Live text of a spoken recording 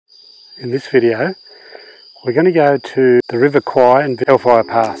In this video, we're going to go to the River Kwai and Hellfire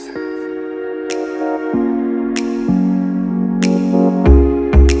Pass.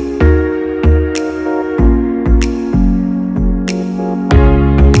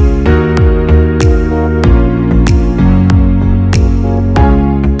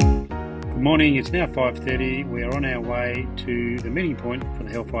 Good morning, it's now 5:30. We are on our way to the meeting point for the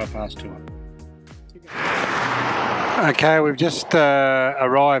Hellfire Pass tour. Okay, we've just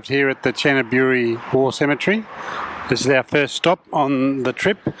arrived here at the Kanchanaburi War Cemetery. This is our first stop on the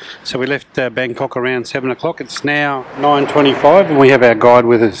trip. So we left Bangkok around 7 o'clock. It's now 9:25 and we have our guide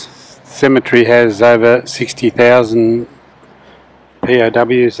with us. The cemetery has over 60,000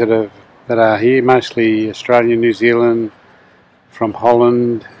 POWs that are here, mostly Australia, New Zealand, from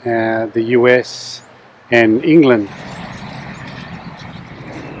Holland, the US and England.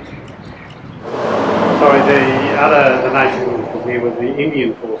 Sorry, the nation here was the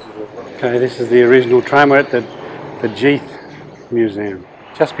Indian forces. Okay, this is the original train. We're at the Death Museum.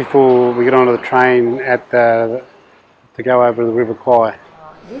 Just before we get onto the train to go over the River Kwai.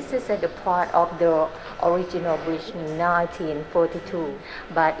 This is the part of the original bridge in 1942,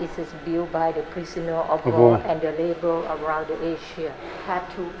 but it is built by the prisoner of war and the labor around Asia. Had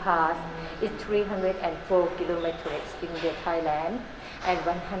to pass. It's 304 kilometers in the Thailand and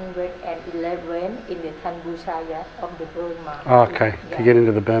 111 in the Tanbushaya of the Burma. Oh, okay, yeah. To get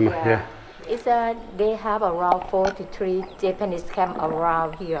into the Burma, yeah. It's they have around 43 Japanese camp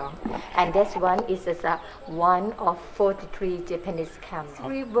around here, and this one is one of 43 Japanese camps. This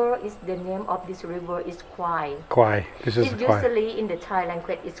river is the name of this river is Kwai. Kwai. This is the Kwai. Usually in the Thailand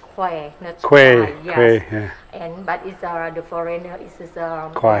it's Kwai, not Kwai. Yes. Kwai, yeah. And but it's the foreigner is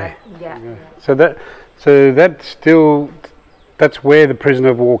Kwai. Yeah. So that's where the prisoner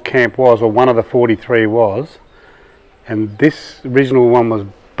of war camp was, or one of the 43 was, and this original one was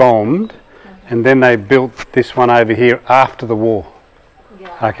bombed. And then they built this one over here after the war.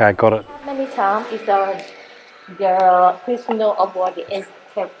 Yeah. Okay, got it. Many times it's the prisoner of war they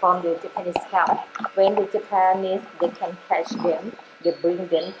escape from the Japanese camp. When the Japanese they can catch them, they bring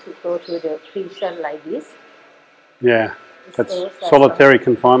them to go to the prison like this. Yeah, that's solitary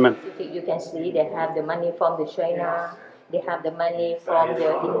confinement. You can see they have the money from the China. They have the money from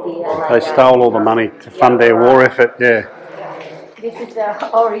the India. They stole all the money to fund their war effort. Yeah. This is the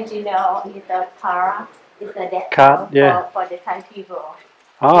original, it's a car, it's a death for the Thai people.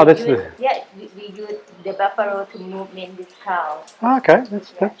 Oh, that's we use the buffalo to move in this cow. Oh, okay,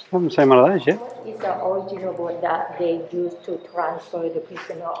 I haven't seen one of those yet. It's the original boat that they used to transfer the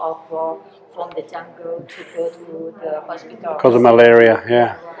prisoner of war from the jungle to go to the hospital. Because of malaria,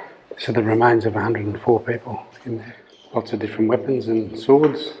 yeah. So the remains of 104 people in there. Lots of different weapons and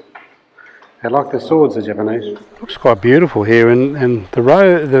swords. They like the swords, the Japanese. Looks quite beautiful here, and the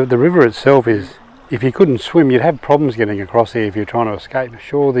river itself is, if you couldn't swim, you'd have problems getting across here if you're trying to escape. I'm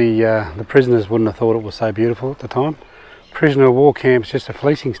sure the prisoners wouldn't have thought it was so beautiful at the time. Prisoner of war camp's just a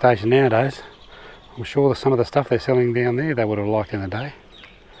fleecing station nowadays. I'm sure some of the stuff they're selling down there they would have liked in the day.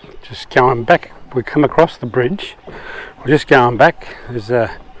 Just going back, we come across the bridge. We're just going back. There's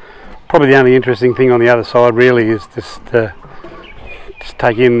probably the only interesting thing on the other side really is just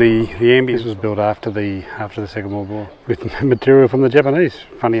take in the ambience. Was built after the Second World War with material from the Japanese.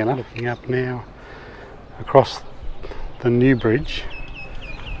 Funny enough, looking up now across the new bridge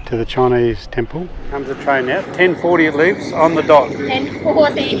to the Chinese temple. Comes the train now. 10:40 it leaves on the dot.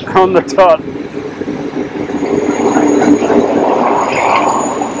 10:40 on the dot.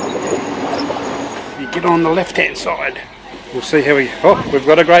 You get on the left-hand side. We'll see how we've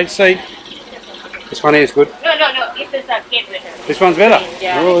got a great seat. This one here is good. No, this is a kid with her. This one's better?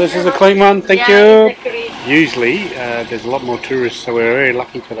 Yeah. Oh, this is a clean one, thank you. Usually there's a lot more tourists, so we're very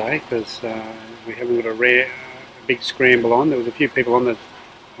lucky today because we haven't got a big scramble on. There was a few people on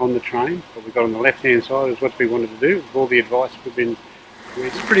the train, but we got on the left-hand side is what we wanted to do. With all the advice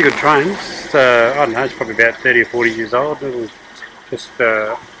it's a pretty good train. It's, I don't know, it's probably about 30 or 40 years old. It was just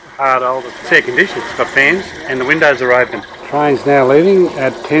hard old. It's air conditioned, it's got fans and the windows are open. Train's now leaving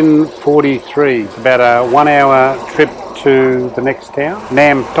at 10:43. It's about a 1 hour trip to the next town.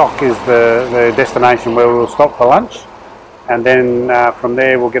 Nam Tok is the destination where we'll stop for lunch, and then from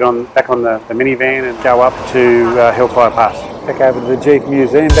there we'll get back on the minivan and go up to Hellfire Pass. Back over to the Jeep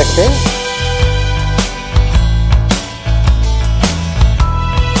Museum back there.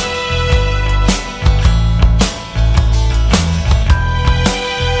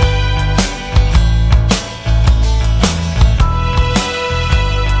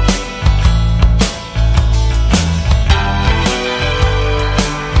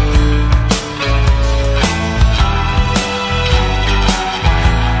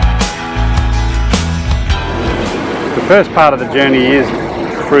 first part of the journey is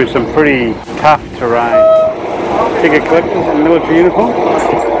through some pretty tough terrain. Ticket collectors in military uniform.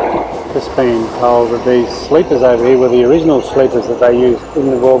 Just been told that these sleepers over here were the original sleepers that they used in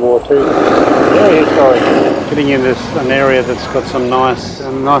the World War II. Very historic. Getting into an area that's got some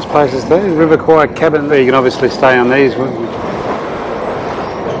nice places there. River Kwai cabin. You can obviously stay on these. There's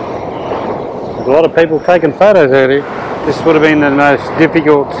a lot of people taking photos out here. This would have been the most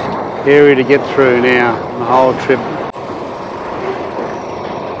difficult area to get through now, the whole trip.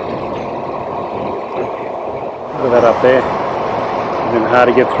 Look at that up there. It's been hard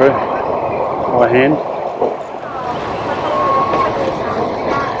to get through by hand.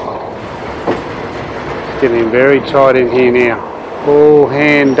 It's getting very tight in here now. All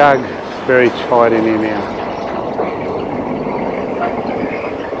hand dug. It's very tight in here now.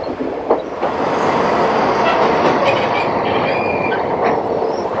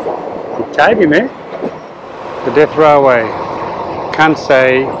 Cave in there. The Death Railway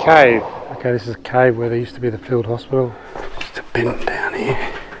Kanchanaburi cave. Okay, this is a cave where there used to be the field hospital. Just a bend down here.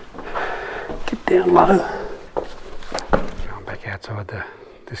 Get down low. I'm back outside.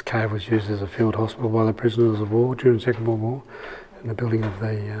 This cave was used as a field hospital by the prisoners of war during the Second World War in the building of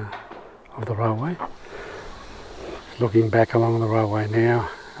the railway. Looking back along the railway now,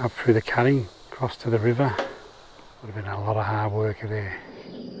 up through the cutting, across to the river. Would have been a lot of hard work there.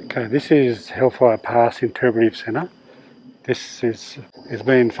 Okay, this is Hellfire Pass Interpretive Centre. This has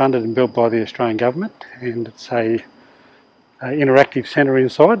been funded and built by the Australian Government, and it's a interactive centre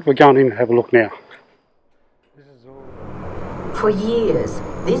inside. We're going in and have a look now. For years,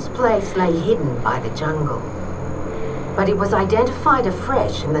 this place lay hidden by the jungle. But it was identified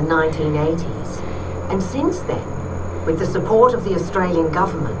afresh in the 1980s, and since then, with the support of the Australian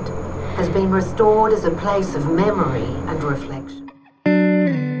Government, has been restored as a place of memory and reflection.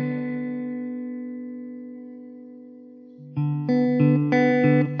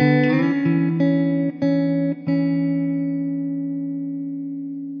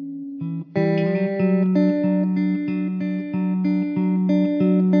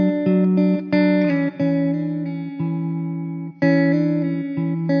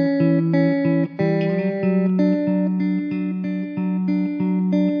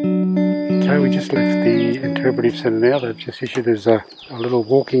 We just left the interpretive centre now. They've just issued us a little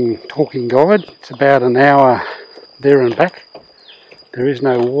talking guide. It's about an hour there and back. There is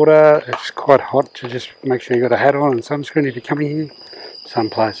no water. It's quite hot, so just make sure you've got a hat on and sunscreen if you're coming here. Some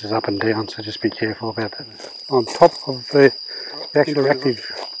places up and down, so just be careful about that. On top of the interactive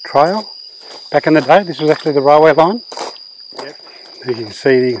trail, back in the day, this was actually the railway line. Yep. You can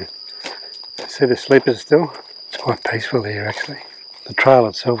see the sleepers still. It's quite peaceful here actually. The trail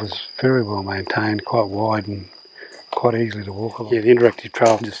itself is very well maintained, quite wide and quite easily to walk along. Yeah, the interactive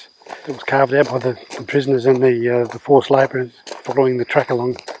trail it was carved out by the prisoners and the forced labourers, following the track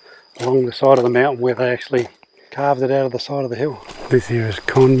along the side of the mountain where they actually carved it out of the side of the hill. This here is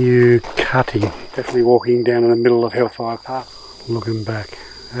Konyu Cutting. Definitely walking down in the middle of Hellfire Pass. Looking back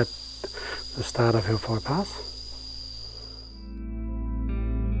at the start of Hellfire Pass.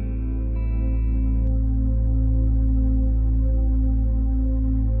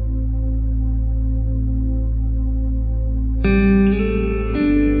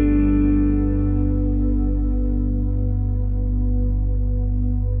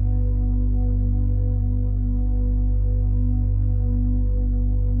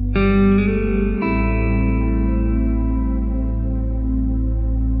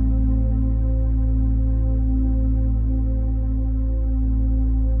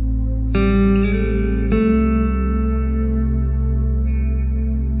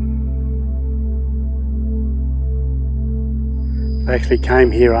 They actually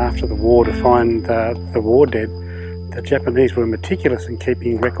came here after the war to find the war dead. The Japanese were meticulous in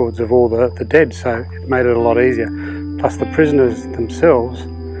keeping records of all the dead, so it made it a lot easier. Plus the prisoners themselves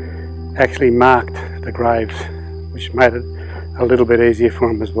actually marked the graves, which made it a little bit easier for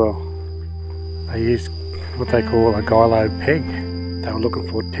them as well. They used what they call a gylo peg. They were looking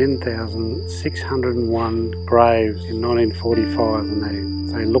for 10,601 graves in 1945, and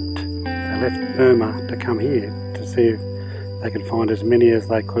they left Burma to come here to see if they could find as many as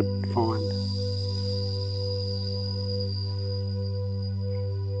they could find.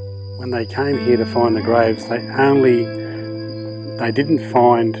 When they came here to find the graves, they didn't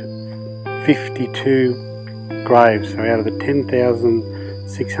find 52 graves. So out of the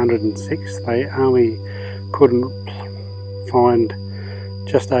 10,606, they only couldn't find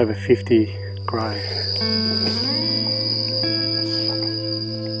just over 50 graves.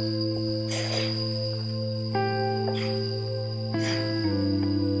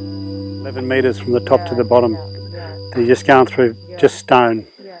 11 metres from the top to the bottom. They're just going through just stone.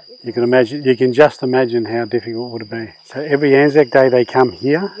 Yeah. You can just imagine how difficult it would be. So every Anzac Day they come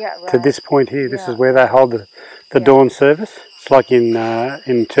here to this point here. This is where they hold the dawn service. It's like in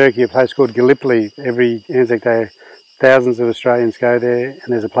Turkey, a place called Gallipoli. Every Anzac Day, thousands of Australians go there, and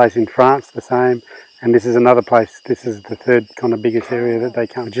there's a place in France the same. And this is another place. This is the third kind of biggest area that they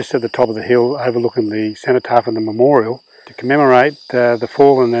come. Just at the top of the hill, overlooking the cenotaph and the memorial, to commemorate the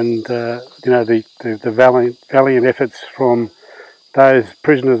fallen and the valiant efforts from those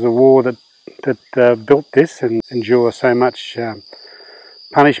prisoners of war that built this and endure so much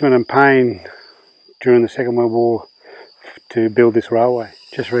punishment and pain during the Second World War to build this railway.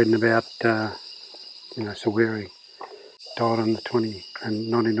 Just reading about Saweri died on the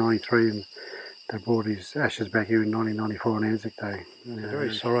 1993, and they brought his ashes back here in 1994 on Anzac Day. It's a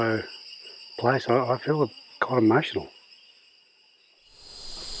very sorrow place. I feel quite emotional.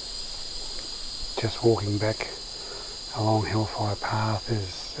 Just walking back along Hellfire Path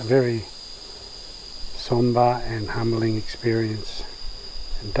is a very sombre and humbling experience.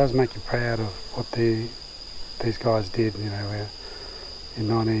 It does make you proud of what these guys did, in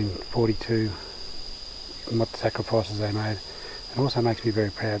 1942, and what sacrifices they made. It also makes me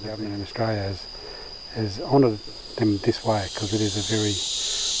very proud that the government in Australia has honoured them this way, because it is a very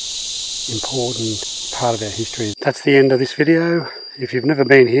important part of our history. That's the end of this video. If you've never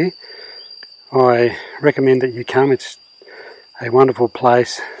been here, I recommend that you come. It's a wonderful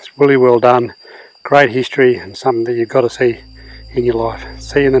place. It's really well done, great history, and something that you've got to see in your life.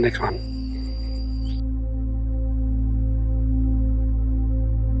 See you in the next one.